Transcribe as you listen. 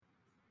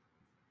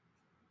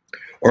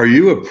Are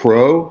you a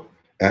pro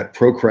at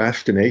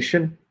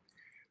procrastination?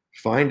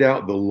 Find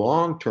out the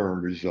long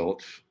term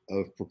results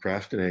of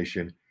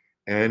procrastination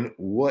and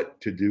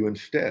what to do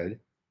instead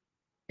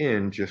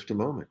in just a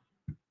moment.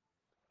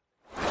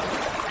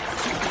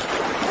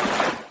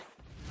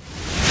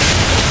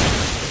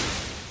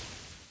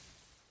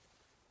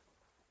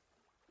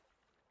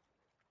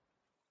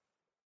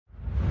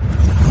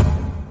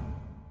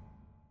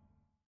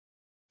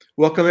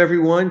 Welcome,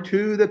 everyone,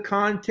 to the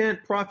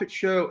Content Profit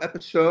Show,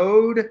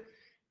 episode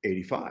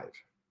 85,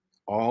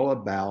 all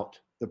about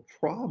the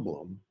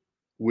problem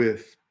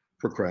with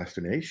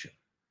procrastination.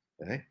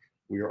 Okay?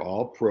 We are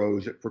all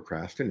pros at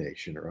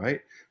procrastination, all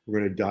right? We're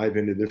going to dive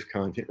into this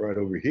content right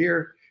over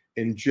here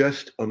in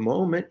just a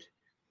moment.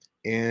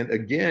 And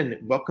again,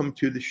 welcome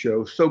to the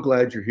show. So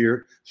glad you're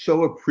here.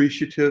 So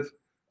appreciative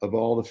of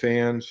all the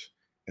fans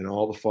and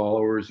all the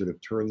followers that have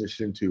turned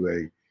this into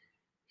a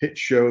hit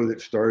show that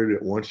started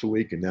at once a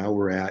week, and now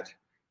we're at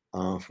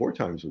 4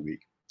 times a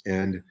week,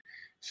 and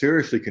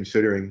seriously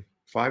considering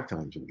 5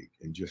 times a week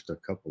in just a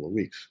couple of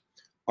weeks.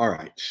 All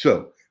right,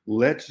 so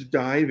let's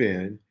dive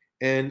in.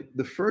 And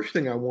the first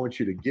thing I want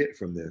you to get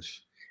from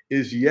this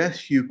is,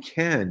 yes, you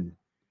can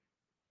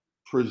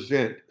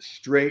present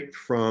straight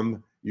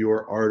from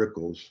your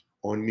articles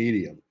on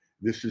Medium.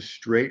 This is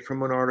straight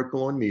from an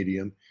article on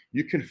Medium.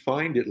 You can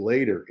find it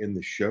later in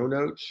the show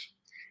notes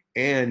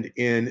and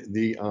in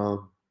the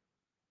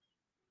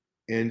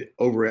and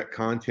over at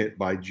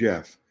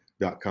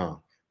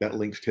contentbyjeff.com. That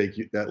link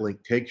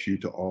takes you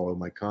to all of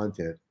my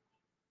content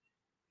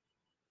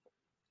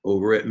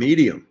over at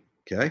Medium.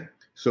 Okay.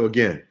 So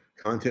again,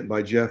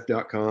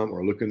 contentbyjeff.com,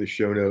 or look in the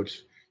show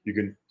notes. You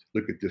can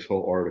look at this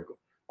whole article.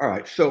 All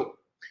right. So,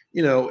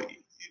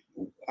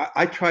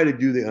 I try to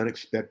do the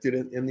unexpected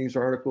in these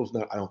articles.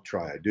 No, I don't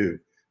try. I do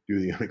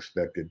the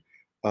unexpected.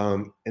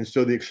 And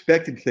so the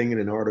expected thing in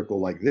an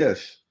article like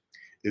this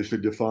is to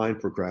define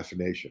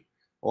procrastination.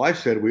 Well, I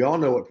said we all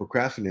know what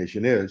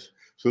procrastination is,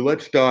 so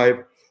let's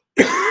dive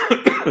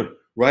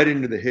right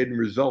into the hidden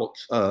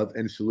results of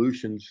and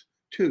solutions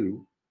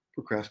to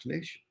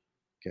procrastination.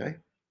 Okay.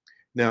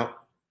 Now,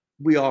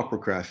 we all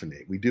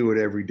procrastinate. We do it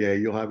every day.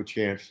 You'll have a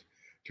chance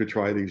to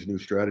try these new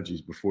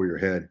strategies before your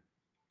head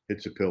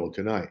hits a pillow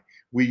tonight.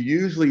 We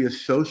usually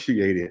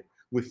associate it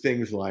with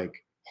things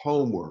like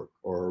homework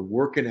or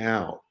working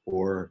out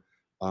or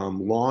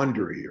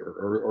laundry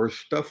or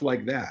stuff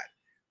like that.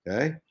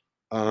 Okay.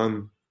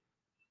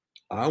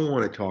 I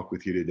want to talk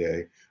with you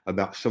today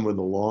about some of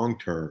the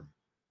long-term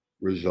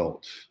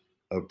results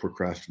of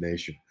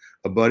procrastination.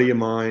 A buddy of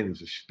mine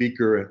is a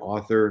speaker and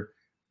author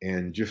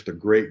and just a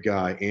great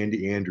guy,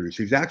 Andy Andrews.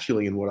 He's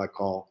actually in what I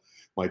call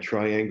my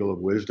triangle of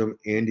wisdom.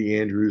 Andy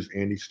Andrews,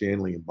 Andy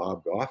Stanley, and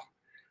Bob Goff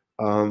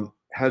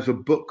has a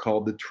book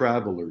called The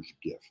Traveler's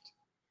Gift.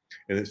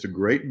 And it's a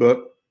great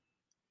book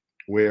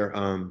where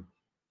a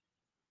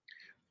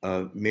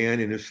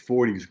man in his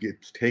 40s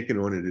gets taken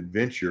on an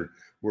adventure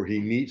where he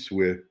meets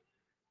with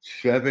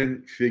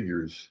 7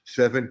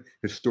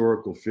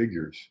 historical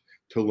figures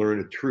to learn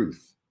a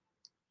truth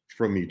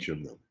from each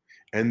of them.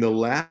 And the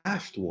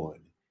last one,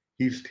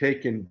 he's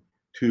taken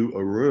to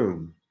a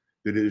room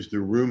that is the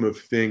room of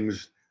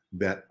things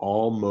that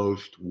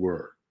almost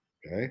were.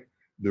 Okay.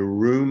 The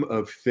room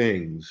of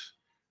things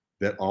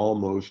that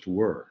almost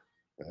were.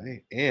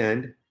 Okay.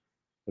 And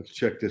let's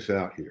check this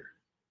out here.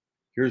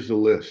 Here's the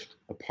list,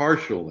 a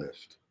partial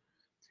list.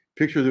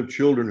 Pictures of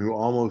children who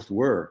almost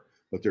were,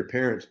 but their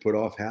parents put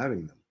off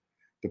having them.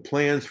 The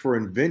plans for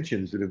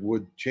inventions that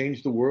would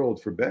change the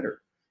world for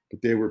better,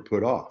 but they were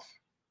put off.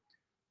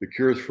 The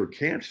cures for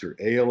cancer,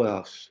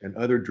 ALS, and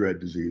other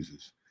dread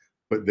diseases,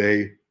 but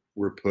they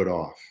were put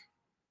off.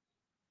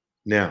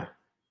 Now,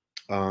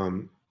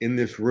 in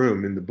this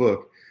room, in the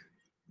book,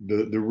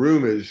 the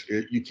room is,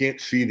 you can't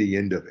see the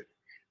end of it.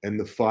 And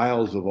the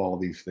files of all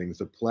these things,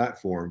 the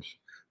platforms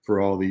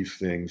for all these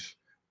things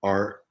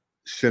are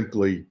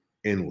simply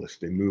endless.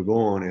 They move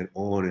on and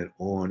on and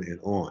on and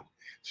on.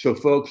 So,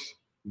 folks,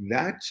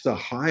 that's the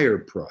higher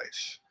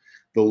price,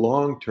 the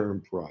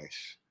long-term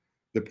price,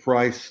 the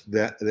price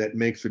that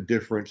makes a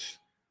difference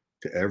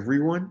to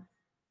everyone,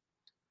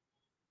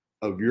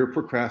 of your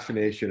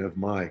procrastination, of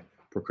my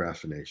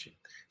procrastination.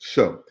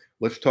 So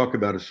let's talk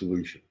about a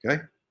solution,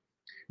 okay?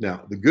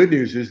 Now, the good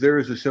news is there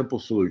is a simple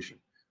solution.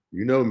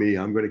 You know me,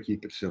 I'm going to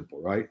keep it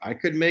simple, right? I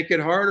could make it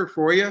harder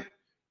for you,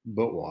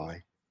 but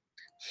why?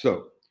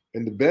 So,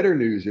 and the better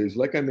news is,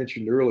 like I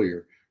mentioned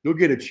earlier, you'll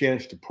get a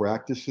chance to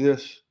practice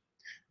this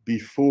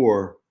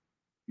before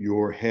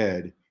your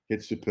head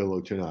hits the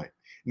pillow tonight.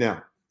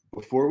 Now,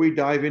 before we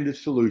dive into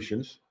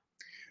solutions,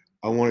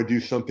 I want to do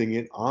something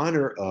in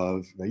honor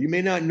of, now you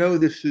may not know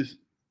this,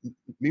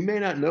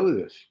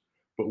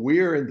 but we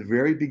are in the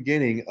very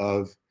beginning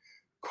of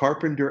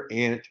Carpenter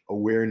Ant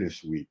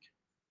Awareness Week.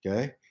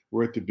 Okay.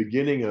 We're at the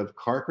beginning of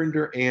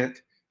Carpenter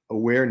Ant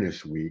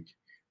Awareness Week.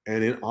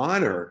 And in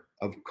honor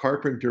of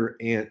Carpenter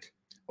Ant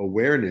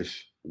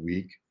Awareness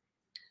Week,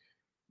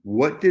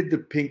 what did the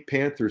Pink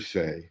Panther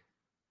say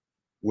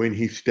when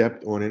he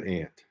stepped on an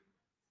ant?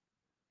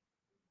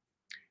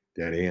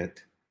 That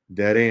ant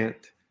dead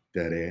ant,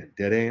 dead ant,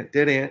 dead ant,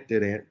 dead ant,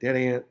 dead ant, dead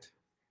ant,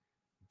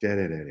 dead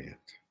ant, dead ant.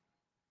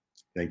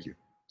 Thank you.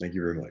 Thank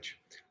you very much.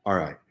 All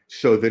right.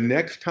 So the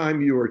next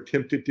time you are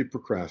tempted to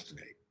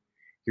procrastinate,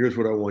 here's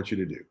what I want you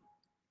to do.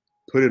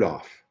 Put it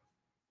off.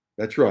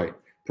 That's right.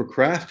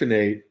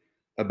 Procrastinate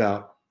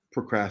about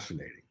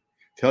procrastinating.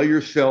 Tell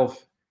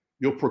yourself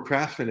you'll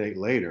procrastinate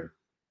later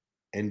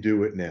and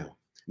do it now.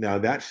 Now,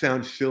 that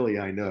sounds silly,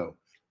 I know,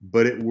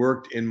 but it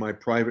worked in my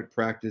private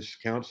practice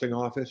counseling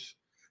office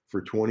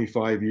for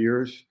 25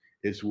 years.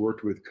 It's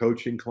worked with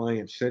coaching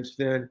clients since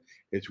then.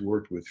 It's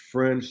worked with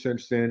friends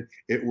since then.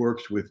 It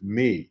works with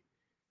me.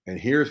 And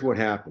here's what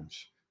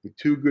happens. The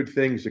two good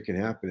things that can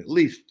happen, at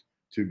least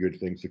two good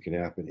things that can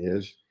happen,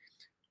 is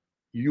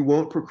you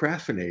won't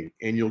procrastinate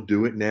and you'll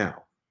do it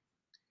now.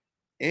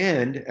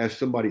 And as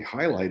somebody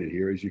highlighted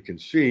here, as you can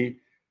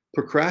see,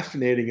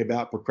 procrastinating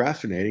about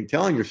procrastinating,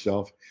 telling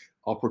yourself,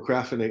 I'll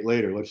procrastinate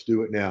later, let's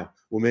do it now,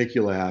 will make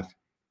you laugh,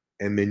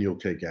 and then you'll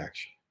take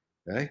action.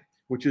 Okay.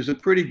 Which is a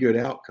pretty good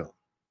outcome.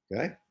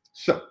 Okay.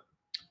 So,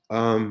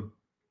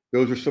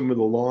 those are some of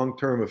the long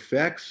term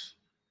effects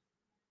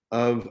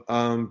of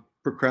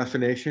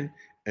procrastination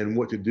and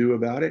what to do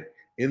about it.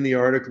 In the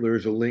article,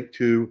 there's a link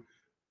to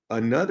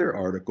another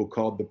article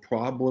called The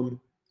Problem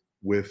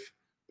with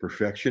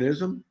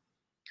Perfectionism,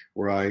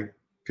 where I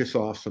piss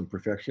off some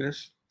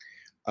perfectionists.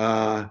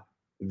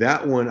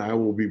 That one I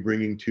will be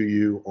bringing to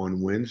you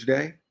on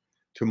Wednesday.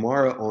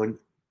 Tomorrow, on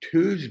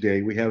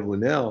Tuesday, we have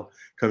Linnell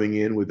coming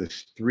in with a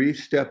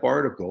 3-step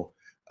article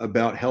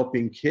about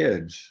helping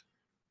kids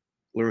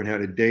learn how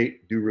to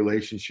date, do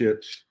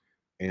relationships,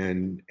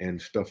 and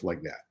stuff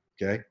like that.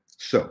 Okay,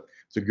 so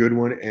it's a good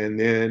one. And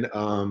then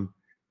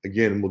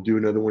again, we'll do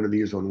another one of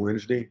these on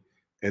Wednesday,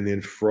 and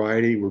then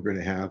Friday we're going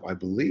to have, I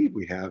believe,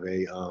 we have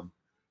a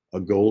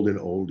golden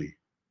oldie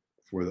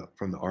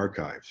from the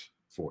archives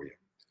for you.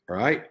 All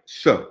right.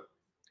 So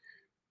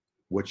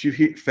what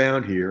you've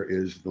found here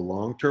is the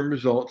long-term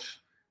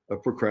results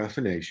of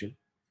procrastination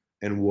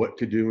and what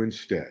to do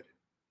instead.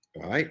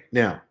 All right.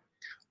 Now,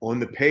 on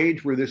the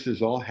page where this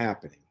is all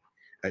happening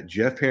at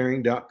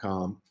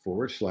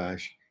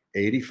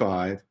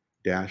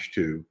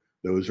jeffherring.com/85-2,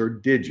 those are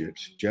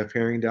digits,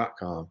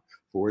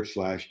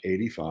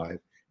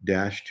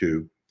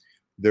 jeffherring.com/85-2.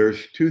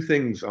 There's 2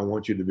 things I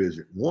want you to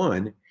visit.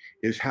 One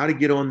is how to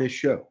get on this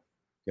show.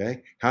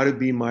 Okay. How to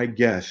be my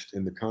guest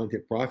in the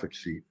Content Profit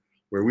Seat,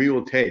 where we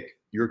will take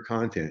your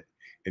content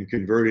and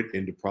convert it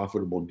into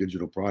profitable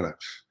digital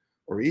products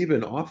or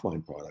even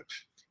offline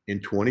products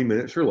in 20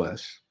 minutes or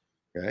less.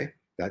 Okay.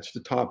 That's the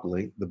top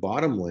link. The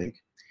bottom link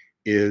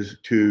is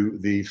to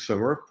the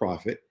Summer of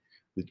Profit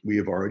that we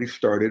have already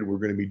started. We're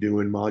going to be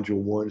doing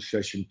Module 1,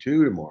 Session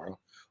 2 tomorrow,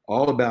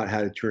 all about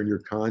how to turn your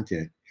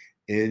content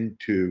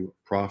into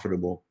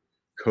profitable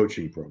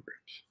coaching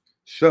programs.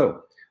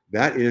 So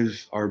that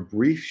is our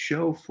brief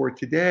show for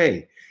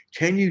today.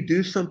 Can you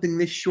do something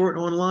this short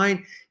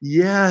online?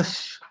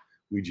 Yes,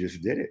 we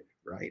just did it,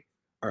 right?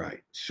 All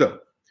right.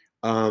 So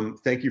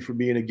thank you for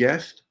being a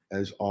guest,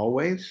 as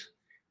always.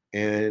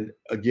 And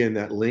again,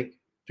 that link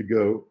to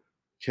go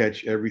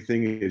catch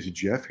everything is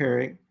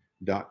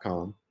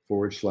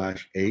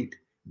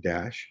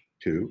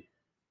jeffherring.com/8-2.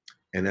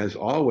 And as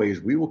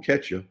always, we will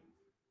catch you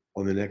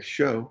on the next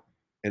show.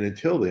 And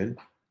until then,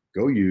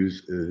 go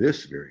use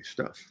this very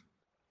stuff.